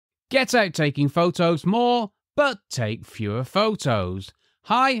Get out taking photos more, but take fewer photos.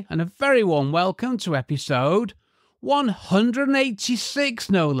 Hi, and a very warm welcome to episode 186,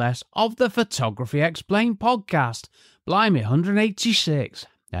 no less, of the Photography Explained podcast. Blimey, 186.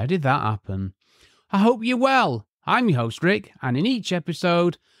 How did that happen? I hope you're well. I'm your host, Rick, and in each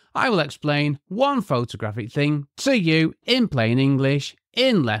episode, I will explain one photographic thing to you in plain English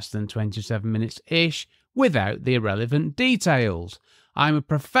in less than 27 minutes-ish without the irrelevant details. I'm a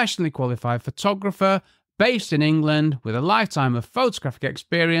professionally qualified photographer based in England with a lifetime of photographic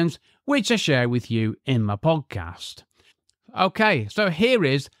experience, which I share with you in my podcast. Okay, so here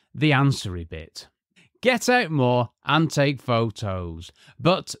is the answery bit. Get out more and take photos,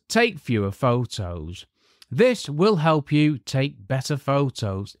 but take fewer photos. This will help you take better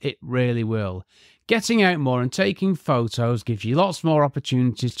photos. It really will. Getting out more and taking photos gives you lots more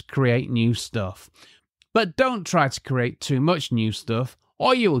opportunities to create new stuff. But don't try to create too much new stuff,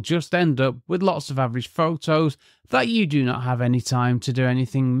 or you will just end up with lots of average photos that you do not have any time to do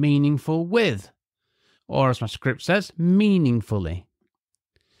anything meaningful with. Or as my script says, meaningfully.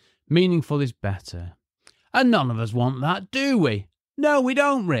 Meaningful is better. And none of us want that, do we? No, we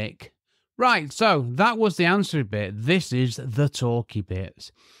don't, Rick. Right, so that was the answer bit. This is the talky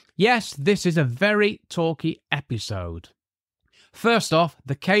bit. Yes, this is a very talky episode. First off,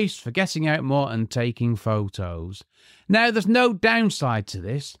 the case for getting out more and taking photos. Now, there's no downside to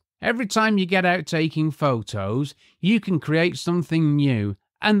this. Every time you get out taking photos, you can create something new.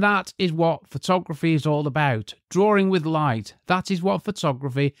 And that is what photography is all about. Drawing with light. That is what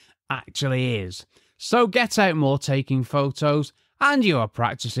photography actually is. So get out more taking photos, and you are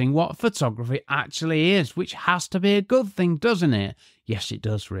practicing what photography actually is, which has to be a good thing, doesn't it? Yes, it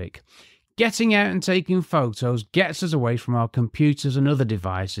does, Rick. Getting out and taking photos gets us away from our computers and other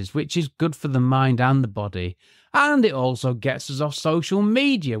devices, which is good for the mind and the body. And it also gets us off social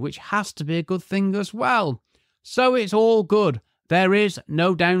media, which has to be a good thing as well. So it's all good. There is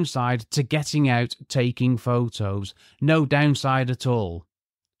no downside to getting out taking photos. No downside at all.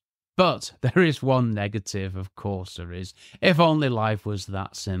 But there is one negative, of course there is. If only life was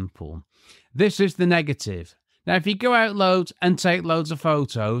that simple. This is the negative. Now, if you go out loads and take loads of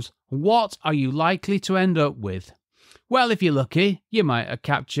photos, what are you likely to end up with? Well, if you're lucky, you might have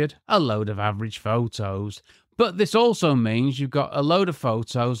captured a load of average photos. But this also means you've got a load of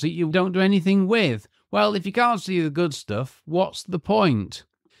photos that you don't do anything with. Well, if you can't see the good stuff, what's the point?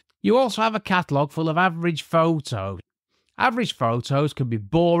 You also have a catalogue full of average photos. Average photos can be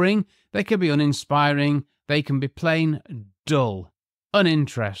boring, they can be uninspiring, they can be plain dull.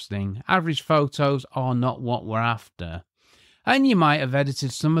 Uninteresting. Average photos are not what we're after. And you might have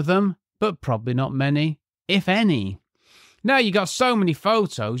edited some of them, but probably not many, if any. Now you got so many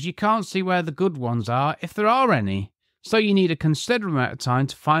photos, you can't see where the good ones are, if there are any. So you need a considerable amount of time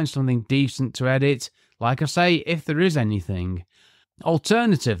to find something decent to edit, like I say, if there is anything.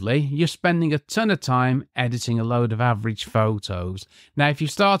 Alternatively, you're spending a ton of time editing a load of average photos. Now, if you're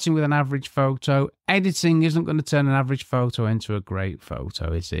starting with an average photo, editing isn't going to turn an average photo into a great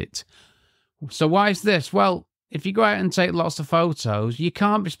photo, is it? So why is this? Well, if you go out and take lots of photos, you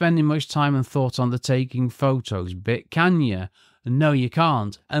can't be spending much time and thought on the taking photos bit, can you? No, you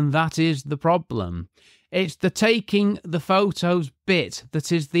can't. And that is the problem. It's the taking the photos bit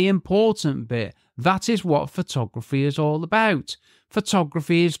that is the important bit. That is what photography is all about.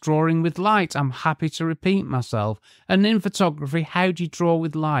 Photography is drawing with light. I'm happy to repeat myself. And in photography, how do you draw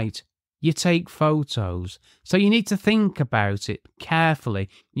with light? You take photos. So you need to think about it carefully.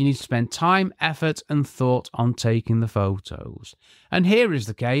 You need to spend time, effort, and thought on taking the photos. And here is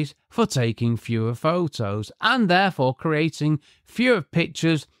the case for taking fewer photos and therefore creating fewer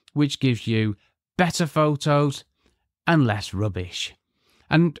pictures, which gives you better photos and less rubbish.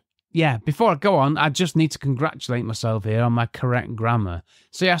 And yeah, before I go on, I just need to congratulate myself here on my correct grammar.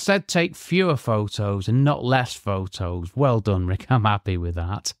 See, I said take fewer photos and not less photos. Well done, Rick. I'm happy with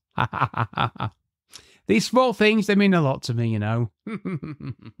that. These small things, they mean a lot to me, you know.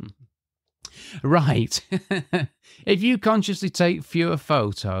 Right. If you consciously take fewer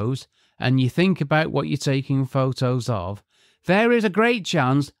photos and you think about what you're taking photos of, there is a great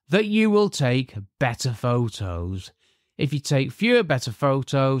chance that you will take better photos. If you take fewer better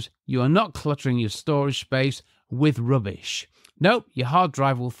photos, you are not cluttering your storage space with rubbish. Nope, your hard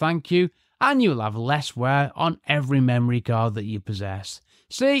drive will thank you, and you'll have less wear on every memory card that you possess.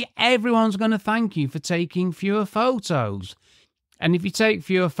 See, everyone's going to thank you for taking fewer photos. And if you take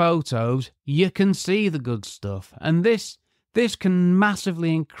fewer photos, you can see the good stuff. And this can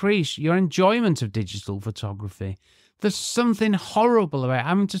massively increase your enjoyment of digital photography. There's something horrible about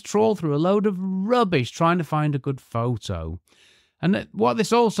having to trawl through a load of rubbish trying to find a good photo. And what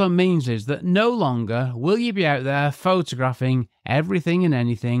this also means is that no longer will you be out there photographing everything and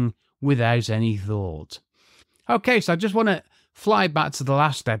anything without any thought. Okay, so I just want to fly back to the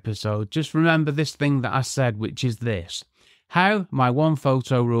last episode. Just remember this thing that I said, which is this: how my one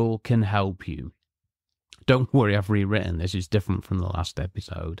photo rule can help you. Don't worry, I've rewritten this. It's different from the last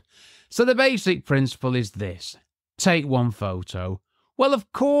episode. So the basic principle is this: take one photo. Well,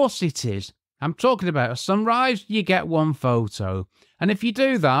 of course it is. I'm talking about a sunrise, you get one photo. And if you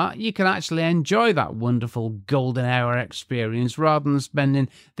do that, you can actually enjoy that wonderful golden hour experience rather than spending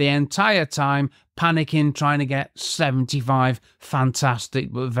the entire time panicking trying to get 75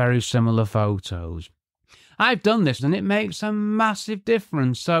 fantastic but very similar photos. I've done this and it makes a massive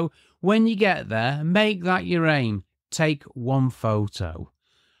difference. So when you get there, make that your aim. Take one photo.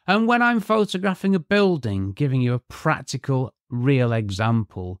 And when I'm photographing a building, giving you a practical, real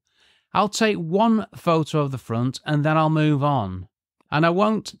example, I'll take one photo of the front and then I'll move on. And I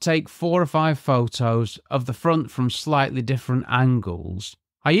won't take 4 or 5 photos of the front from slightly different angles.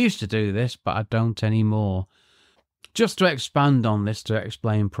 I used to do this, but I don't anymore. Just to expand on this, to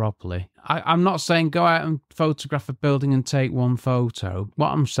explain properly, I'm not saying go out and photograph a building and take one photo. What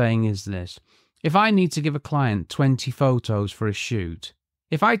I'm saying is this: if I need to give a client 20 photos for a shoot,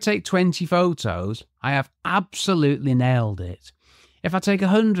 if I take 20 photos, I have absolutely nailed it. If I take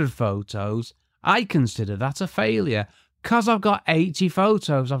 100 photos, I consider that a failure because I've got 80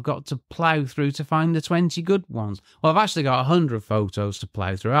 photos I've got to plough through to find the 20 good ones. Well, I've actually got 100 photos to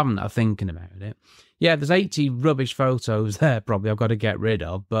plough through, haven't I, thinking about it? Yeah, there's 80 rubbish photos there probably I've got to get rid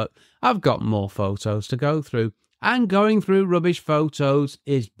of, but I've got more photos to go through. And going through rubbish photos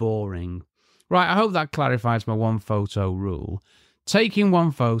is boring. Right, I hope that clarifies my one photo rule. Taking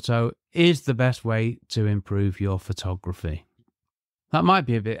one photo is the best way to improve your photography. That might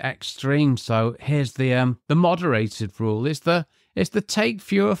be a bit extreme, so here's the moderated rule. It's the take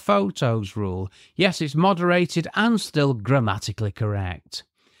fewer photos rule. Yes, it's moderated and still grammatically correct.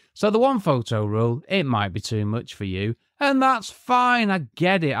 So the one photo rule, it might be too much for you, and that's fine. I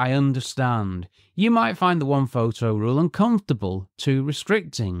get it. I understand. You might find the one photo rule uncomfortable, too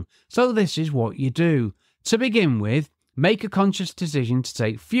restricting. So this is what you do. To begin with, make a conscious decision to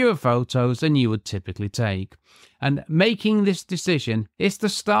take fewer photos than you would typically take. And making this decision is the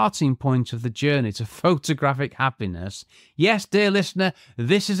starting point of the journey to photographic happiness. Yes, dear listener,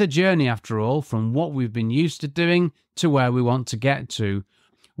 this is a journey after all, from what we've been used to doing to where we want to get to,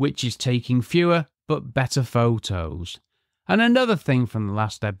 which is taking fewer but better photos. And another thing from the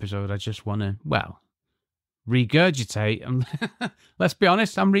last episode I just want to, regurgitate. Let's be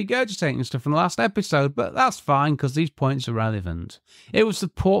honest, I'm regurgitating stuff from the last episode, but that's fine because these points are relevant. It was the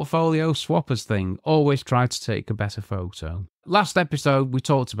portfolio swappers thing. Always try to take a better photo. Last episode, we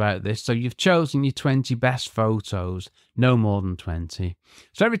talked about this, so you've chosen your 20 best photos, no more than 20.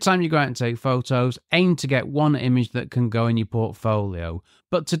 So every time you go out and take photos, aim to get one image that can go in your portfolio.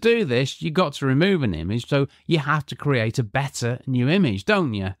 But to do this, you've got to remove an image, so you have to create a better new image,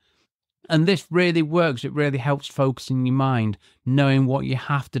 don't you? And this really works. It really helps focusing your mind, knowing what you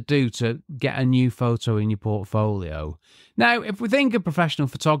have to do to get a new photo in your portfolio. Now, if we think of professional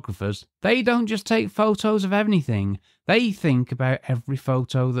photographers, they don't just take photos of anything. They think about every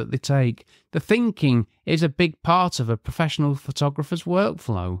photo that they take. The thinking is a big part of a professional photographer's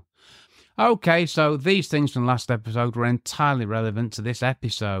workflow. Okay, so these things from last episode were entirely relevant to this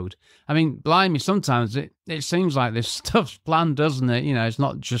episode. I mean, blimey, sometimes it seems like this stuff's planned, doesn't it? You know, it's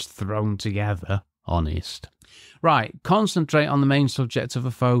not just thrown together, honest. Right, concentrate on the main subject of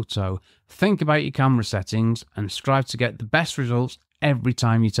a photo. Think about your camera settings and strive to get the best results every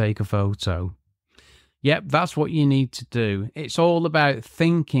time you take a photo. Yep, that's what you need to do. It's all about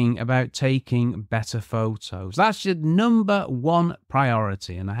thinking about taking better photos. That's your number one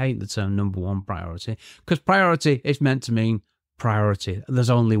priority. And I hate the term number one priority because priority is meant to mean priority. There's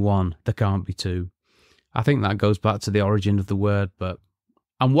only one. There can't be two. I think that goes back to the origin of the word, but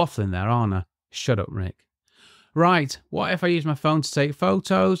I'm waffling there, aren't I? Shut up, Rick. Right, what if I use my phone to take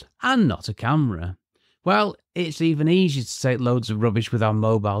photos and not a camera? Well, it's even easier to take loads of rubbish with our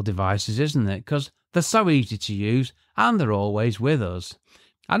mobile devices, isn't it? Because they're so easy to use and they're always with us.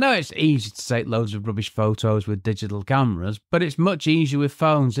 I know it's easy to take loads of rubbish photos with digital cameras, but it's much easier with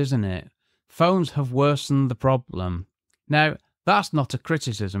phones, isn't it? Phones have worsened the problem. Now, that's not a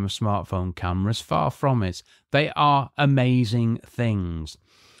criticism of smartphone cameras, far from it. They are amazing things.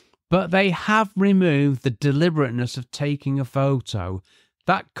 But they have removed the deliberateness of taking a photo.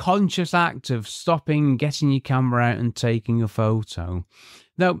 That conscious act of stopping, getting your camera out and taking a photo.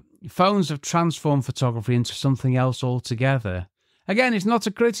 Now, phones have transformed photography into something else altogether. Again, it's not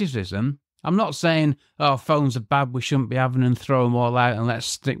a criticism. I'm not saying, oh, phones are bad, we shouldn't be having them, throw them all out and let's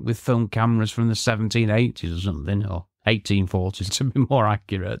stick with film cameras from the 1780s or something, or 1840s to be more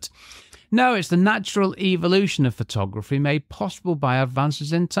accurate. No, it's the natural evolution of photography made possible by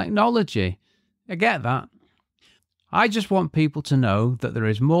advances in technology. I get that. I just want people to know that there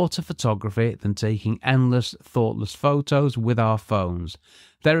is more to photography than taking endless, thoughtless photos with our phones.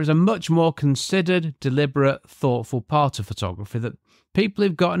 There is a much more considered, deliberate, thoughtful part of photography that people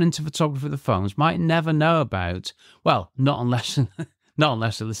who've gotten into photography with the phones might never know about. Well, not unless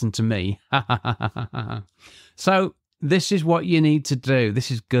they listen to me. So this is what you need to do. This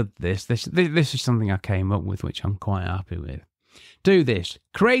is good. This is something I came up with, which I'm quite happy with. Do this.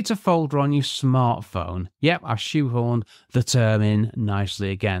 Create a folder on your smartphone. Yep, I've shoehorned the term in nicely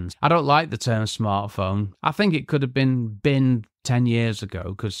again. I don't like the term smartphone. I think it could have been binned 10 years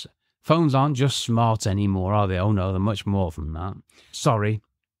ago because phones aren't just smart anymore, are they? Oh no, they're much more than that. Sorry.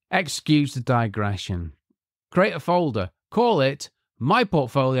 Excuse the digression. Create a folder. Call it My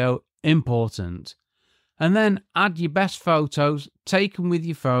Portfolio Important. And then add your best photos taken with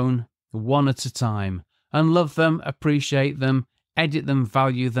your phone one at a time. And love them, appreciate them, edit them,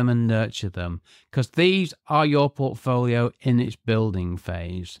 value them, and nurture them, because these are your portfolio in its building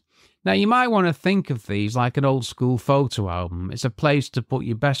phase. Now, you might want to think of these like an old school photo album. It's a place to put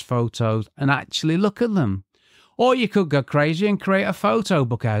your best photos and actually look at them. Or you could go crazy and create a photo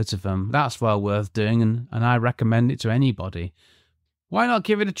book out of them. That's well worth doing, and I recommend it to anybody. Why not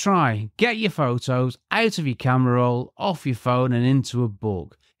give it a try? Get your photos out of your camera roll, off your phone, and into a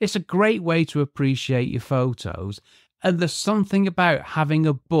book. It's a great way to appreciate your photos. And there's something about having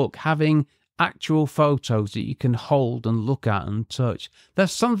a book, having actual photos that you can hold and look at and touch.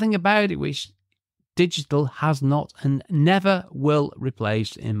 There's something about it which digital has not and never will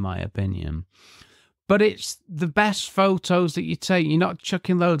replace, in my opinion. But it's the best photos that you take. You're not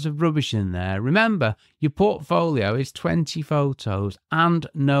chucking loads of rubbish in there. Remember, your portfolio is 20 photos and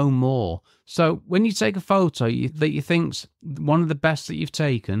no more. So when you take a photo that you think's one of the best that you've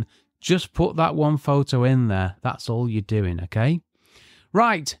taken, just put that one photo in there. That's all you're doing, okay?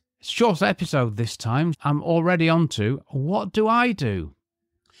 Right, short episode this time. I'm already on to what do I do?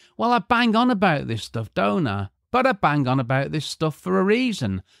 Well, I bang on about this stuff, don't I? But I bang on about this stuff for a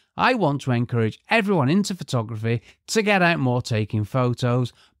reason. I want to encourage everyone into photography to get out more taking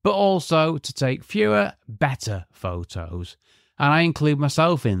photos, but also to take fewer, better photos. And I include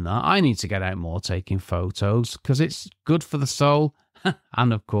myself in that. I need to get out more taking photos because it's good for the soul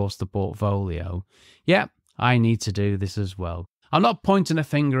and, of course, the portfolio. Yep, I need to do this as well. I'm not pointing a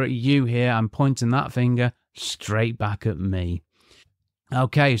finger at you here. I'm pointing that finger straight back at me.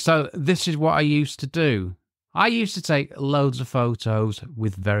 Okay, so this is what I used to do. I used to take loads of photos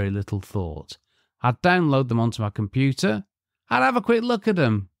with very little thought. I'd download them onto my computer. I'd have a quick look at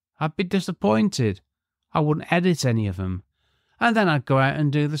them. I'd be disappointed. I wouldn't edit any of them. And then I'd go out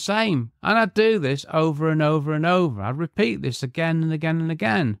and do the same. And I'd do this over and over and over. I'd repeat this again and again and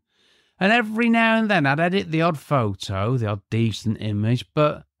again. And every now and then I'd edit the odd photo, the odd decent image,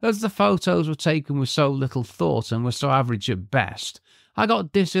 but as the photos were taken with so little thought and were so average at best, I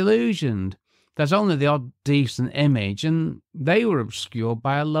got disillusioned. There's only the odd decent image, and they were obscured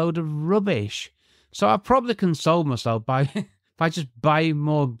by a load of rubbish. So I probably consoled myself by just buying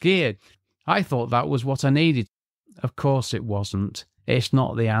more gear. I thought that was what I needed. Of course it wasn't. It's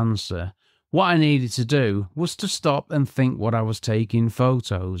not the answer. What I needed to do was to stop and think what I was taking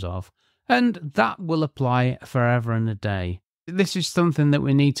photos of. And that will apply forever and a day. This is something that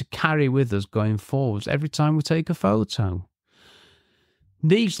we need to carry with us going forwards every time we take a photo.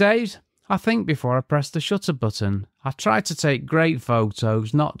 These days, I think before I press the shutter button. I try to take great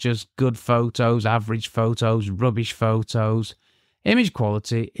photos, not just good photos, average photos, rubbish photos. Image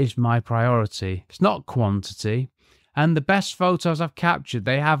quality is my priority. It's not quantity. And the best photos I've captured,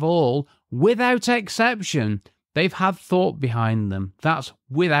 they have all, without exception, they've had thought behind them. That's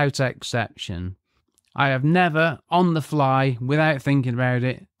without exception. I have never, on the fly, without thinking about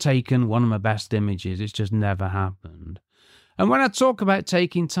it, taken one of my best images. It's just never happened. And when I talk about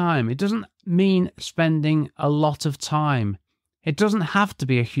taking time, it doesn't mean spending a lot of time. It doesn't have to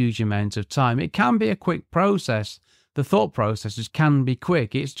be a huge amount of time. It can be a quick process. The thought processes can be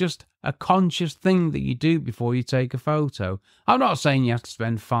quick. It's just a conscious thing that you do before you take a photo. I'm not saying you have to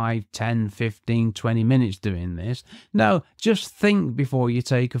spend 5, 10, 15, 20 minutes doing this. No, just think before you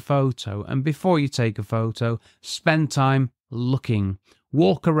take a photo. And before you take a photo, spend time looking.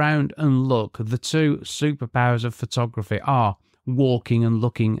 Walk around and look. The two superpowers of photography are walking and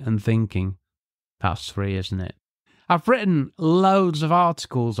looking and thinking. That's 3, isn't it? I've written loads of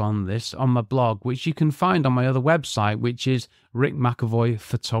articles on this on my blog, which you can find on my other website, which is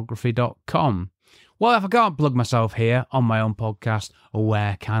rickmcavoyphotography.com. Well, if I can't plug myself here on my own podcast,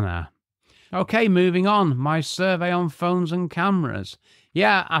 where can I? Okay, moving on. My survey on phones and cameras.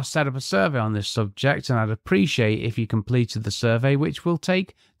 Yeah, I set up a survey on this subject, and I'd appreciate if you completed the survey, which will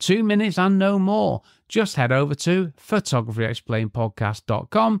take 2 minutes and no more. Just head over to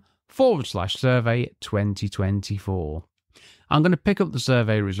photographyexplainedpodcast.com/survey 2024. I'm going to pick up the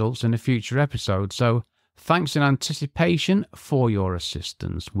survey results in a future episode, so thanks in anticipation for your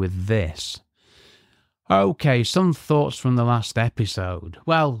assistance with this. Okay, some thoughts from the last episode.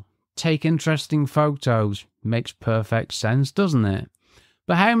 Well, take interesting photos. Makes perfect sense, doesn't it?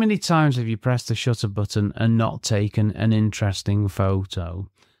 But how many times have you pressed the shutter button and not taken an interesting photo?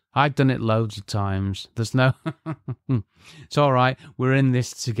 I've done it loads of times. There's no... It's all right, we're in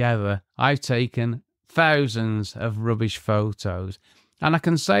this together. I've taken thousands of rubbish photos. And I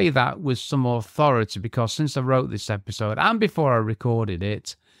can say that with some authority because since I wrote this episode and before I recorded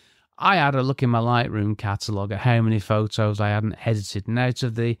it, I had a look in my Lightroom catalogue at how many photos I hadn't edited, and out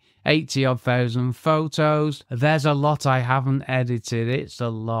of the 80,000 photos, there's a lot I haven't edited. It's a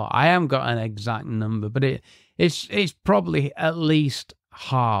lot. I haven't got an exact number, but it's probably at least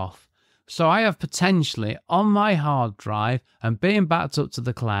half. So I have potentially on my hard drive and being backed up to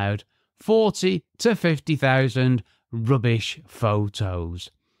the cloud 40 to 50,000 rubbish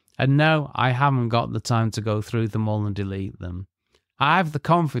photos. And no, I haven't got the time to go through them all and delete them. I have the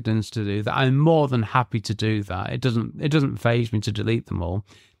confidence to do that. I'm more than happy to do that. It doesn't faze me to delete them all.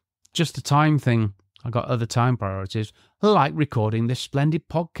 Just a time thing. I've got other time priorities, like recording this splendid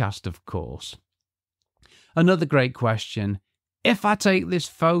podcast, of course. Another great question. If I take this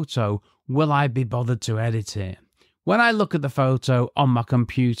photo, will I be bothered to edit it? When I look at the photo on my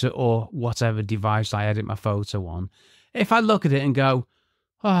computer or whatever device I edit my photo on, if I look at it and go,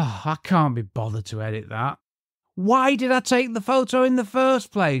 oh, I can't be bothered to edit that. Why did I take the photo in the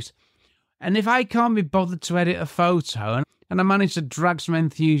first place? And if I can't be bothered to edit a photo and I manage to drag some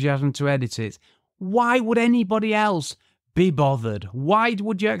enthusiasm to edit it, why would anybody else be bothered? Why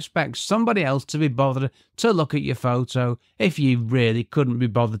would you expect somebody else to be bothered to look at your photo if you really couldn't be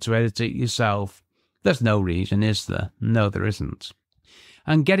bothered to edit it yourself? There's no reason, is there? No, there isn't.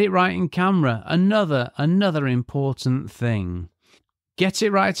 And get it right in camera. Another important thing. Get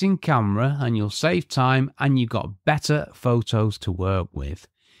it right in camera and you'll save time and you've got better photos to work with.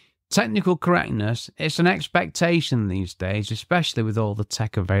 Technical correctness, it's an expectation these days, especially with all the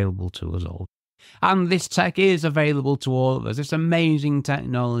tech available to us all. And this tech is available to all of us. It's amazing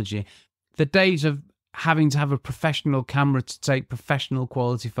technology. The days of having to have a professional camera to take professional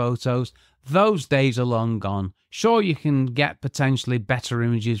quality photos, those days are long gone. Sure, you can get potentially better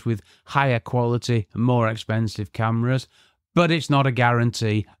images with higher quality, more expensive cameras, but it's not a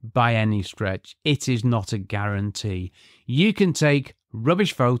guarantee by any stretch. It is not a guarantee. You can take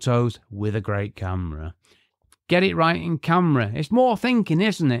rubbish photos with a great camera. Get it right in camera. It's more thinking,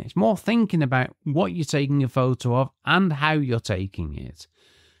 isn't it? It's more thinking about what you're taking a photo of and how you're taking it.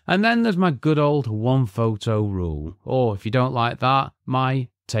 And then there's my good old one photo rule. Or if you don't like that, my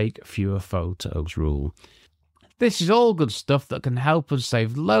take fewer photos rule. This is all good stuff that can help us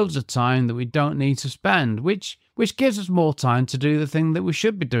save loads of time that we don't need to spend, which gives us more time to do the thing that we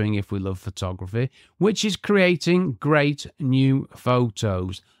should be doing if we love photography, which is creating great new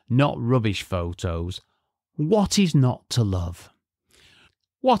photos, not rubbish photos. What is not to love?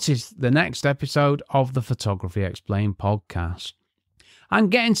 What is the next episode of the Photography Explained podcast? I'm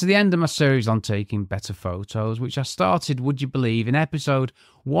getting to the end of my series on taking better photos, which I started, would you believe, in episode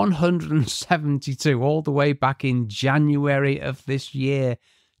 172, all the way back in January of this year.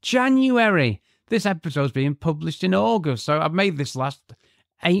 January! This episode's being published in August, so I've made this last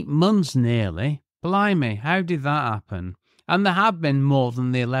 8 months nearly. Blimey, how did that happen? And there have been more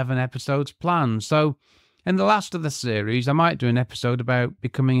than the 11 episodes planned, so in the last of the series, I might do an episode about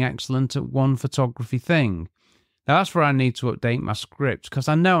becoming excellent at one photography thing. Now, that's where I need to update my script, because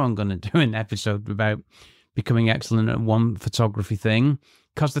I know I'm going to do an episode about becoming excellent at one photography thing,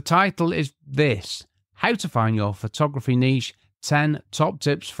 because the title is this: How to Find Your Photography Niche, 10 Top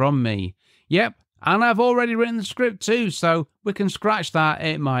Tips from Me. Yep, and I've already written the script too, so we can scratch that.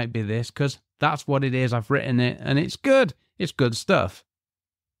 It might be this, because that's what it is. I've written it, and it's good. It's good stuff.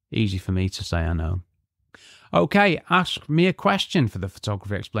 Easy for me to say, I know. Okay, ask me a question for the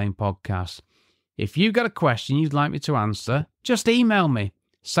Photography Explained podcast. If you've got a question you'd like me to answer, just email me,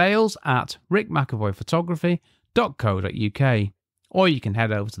 sales@rickmcavoyphotography.co.uk. or you can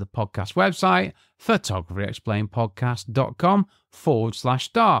head over to the podcast website,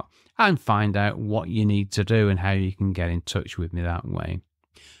 photographyexplainedpodcast.com/start, and find out what you need to do and how you can get in touch with me that way.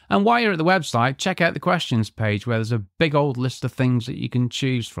 And while you're at the website, check out the questions page where there's a big old list of things that you can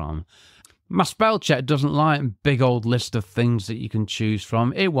choose from. My spell check doesn't like big old list of things that you can choose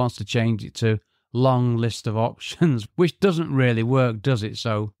from. It wants to change it to long list of options, which doesn't really work, does it?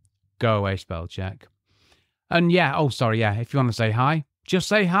 So go away, spell check. And if you want to say hi, just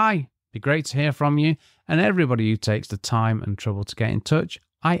say hi. Be great to hear from you. And everybody who takes the time and trouble to get in touch,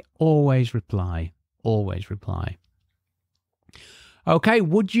 I always reply. Always reply. Okay,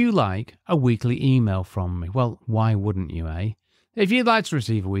 would you like a weekly email from me? Well, why wouldn't you, eh? If you'd like to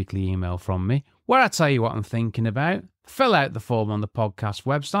receive a weekly email from me, where I tell you what I'm thinking about, fill out the form on the podcast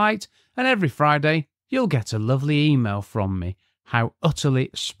website, and every Friday, you'll get a lovely email from me. How utterly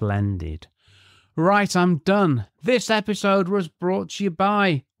splendid. Right, I'm done. This episode was brought to you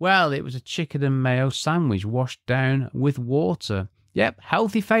by, well, it was a chicken and mayo sandwich washed down with water. Yep,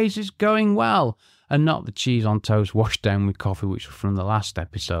 healthy phase is going well. And not the cheese on toast washed down with coffee, which was from the last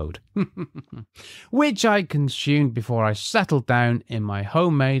episode. Which I consumed before I settled down in my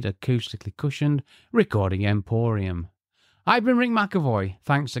homemade, acoustically cushioned recording emporium. I've been Rick McAvoy.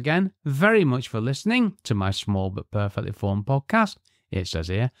 Thanks again very much for listening to my small but perfectly formed podcast, it says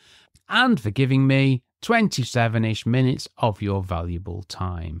here, and for giving me 27-ish minutes of your valuable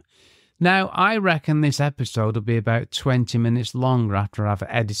time. Now, I reckon this episode will be about 20 minutes longer after I've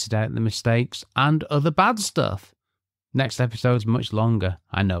edited out the mistakes and other bad stuff. Next episode's much longer.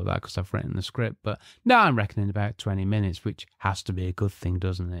 I know that because I've written the script, but now I'm reckoning about 20 minutes, which has to be a good thing,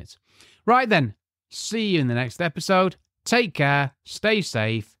 doesn't it? Right then, see you in the next episode. Take care, stay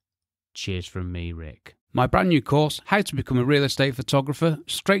safe. Cheers from me, Rick. My brand new course, How to Become a Real Estate Photographer,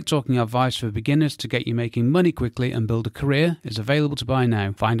 straight talking advice for beginners to get you making money quickly and build a career, is available to buy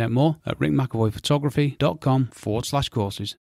now. Find out more at rickmcavoyphotography.com/courses.